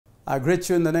I greet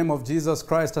you in the name of Jesus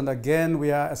Christ, and again we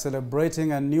are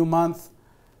celebrating a new month,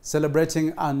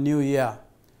 celebrating a new year.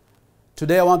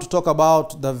 Today I want to talk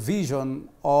about the vision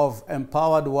of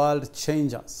empowered world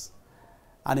changers.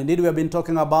 And indeed we have been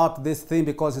talking about this theme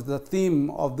because it's the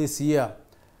theme of this year,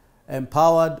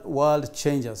 empowered world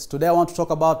changers. Today I want to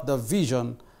talk about the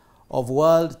vision of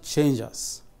world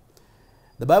changers.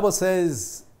 The Bible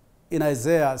says in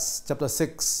Isaiah chapter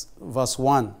 6 verse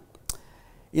 1,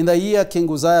 "In the year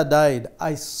King Uzziah died,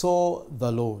 I saw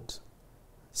the Lord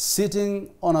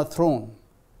sitting on a throne,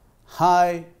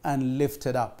 high and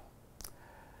lifted up."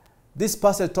 This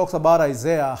passage talks about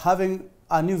Isaiah having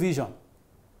a new vision.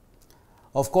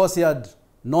 Of course, he had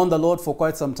known the Lord for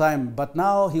quite some time, but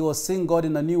now he was seeing God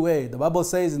in a new way. The Bible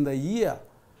says in the year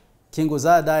King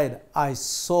Uzziah died, I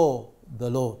saw the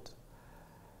Lord.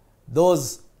 There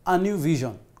was a new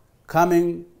vision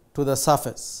coming to the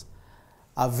surface.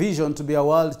 A vision to be a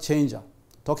world changer.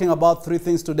 Talking about three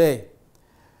things today.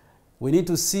 We need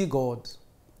to see God.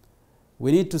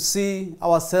 We need to see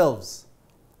ourselves.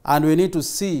 And we need to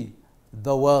see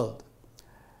the world.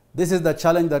 This is the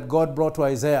challenge that God brought to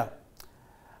Isaiah.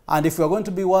 And if we are going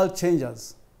to be world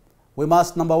changers, we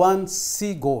must, number one,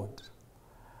 see God.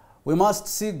 We must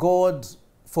see God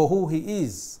for who He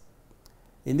is.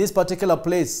 In this particular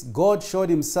place, God showed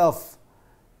Himself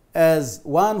as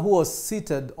one who was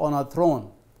seated on a throne,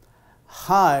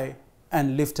 high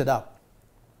and lifted up.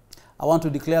 I want to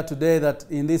declare today that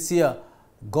in this year,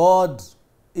 God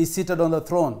is seated on the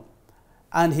throne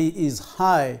and He is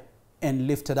high and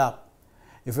lifted up.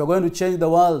 If we're going to change the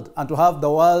world and to have the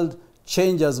world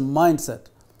changers mindset,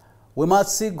 we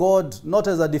must see God not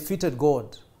as a defeated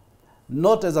God,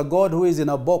 not as a God who is in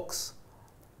a box,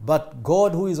 but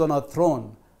God who is on a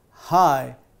throne,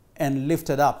 high and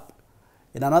lifted up.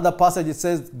 In another passage it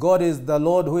says, God is the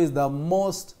Lord who is the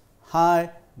most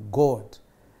high God.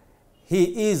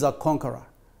 He is a conqueror.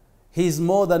 He is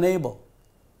more than able.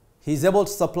 He is able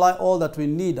to supply all that we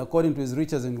need according to His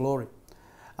riches in glory.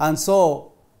 And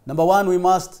so, number one, we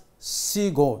must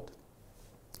see God.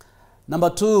 Number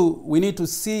two, we need to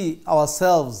see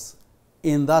ourselves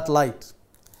in that light.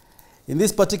 In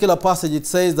this particular passage it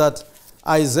says that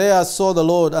Isaiah saw the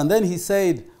Lord, and then he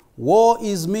said, "Woe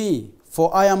is me,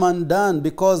 for I am undone,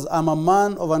 because I am a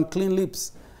man of unclean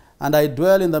lips, and I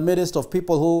dwell in the midst of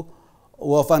people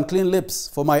who have unclean lips.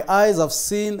 For my eyes have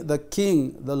seen the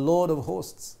King, the Lord of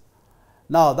hosts."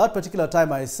 Now, that particular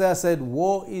time, Isaiah said,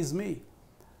 "Woe is me."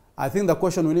 I think the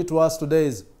question we need to ask today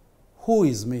is, who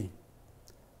is me?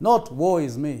 Not woe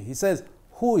is me. He says,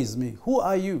 who is me? Who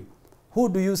are you? Who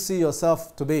do you see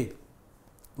yourself to be?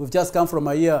 We've just come from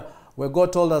a year where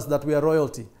God told us that we are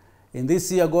royalty. In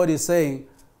this year, God is saying,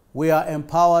 we are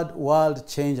empowered world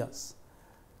changers.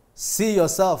 See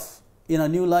yourself in a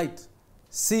new light.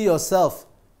 See yourself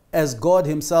as God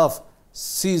Himself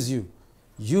sees you.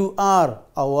 You are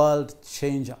a world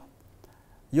changer.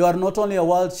 You are not only a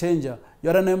world changer, you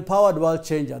are an empowered world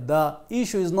changer. The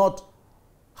issue is not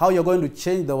how you're going to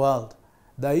change the world.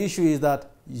 The issue is that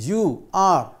you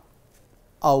are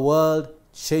a world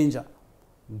changer.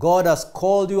 God has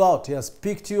called you out. He has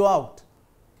picked you out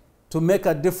to make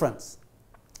a difference,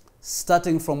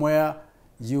 starting from where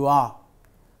you are.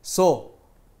 So,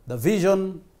 the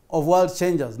vision of world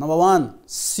changers. Number one,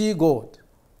 see God,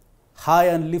 high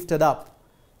and lifted up.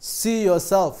 See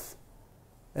yourself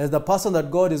as the person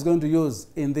that God is going to use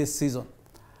in this season.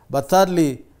 But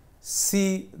thirdly,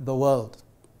 see the world.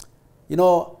 You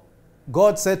know,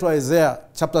 God said to Isaiah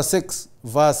chapter 6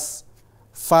 verse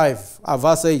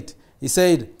 8, He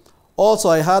said, "Also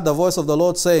I heard the voice of the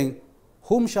Lord saying,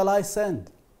 whom shall I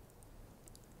send?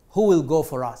 Who will go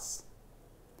for us?"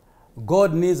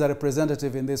 God needs a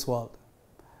representative in this world.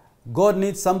 God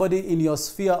needs somebody in your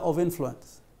sphere of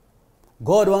influence.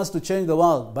 God wants to change the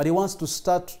world, but He wants to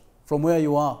start from where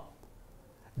you are.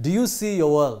 Do you see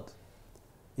your world?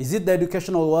 Is it the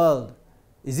educational world?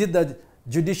 Is it the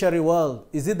judiciary world?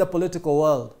 Is it the political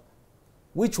world?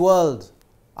 Which world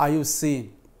are you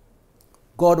seeing?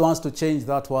 God wants to change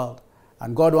that world,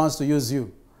 and God wants to use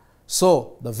you.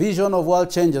 So, the vision of world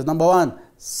changers. Number one,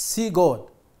 see God,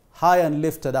 high and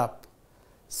lifted up.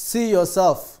 See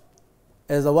yourself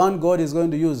as the one God is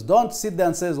going to use. Don't sit there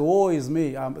and say, woe is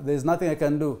me, there's nothing I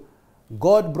can do.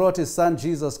 God brought His Son,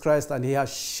 Jesus Christ, and He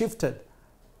has shifted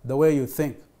the way you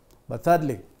think. But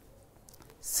thirdly,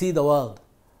 see the world.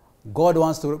 God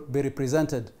wants to be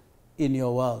represented in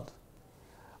your world.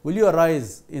 Will you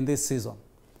arise in this season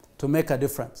to make a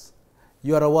difference?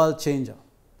 You are a world changer,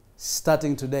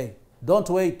 starting today. Don't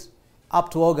wait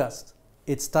up to August.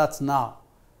 It starts now.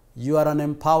 You are an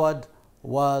empowered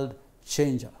world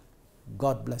changer.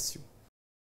 God bless you.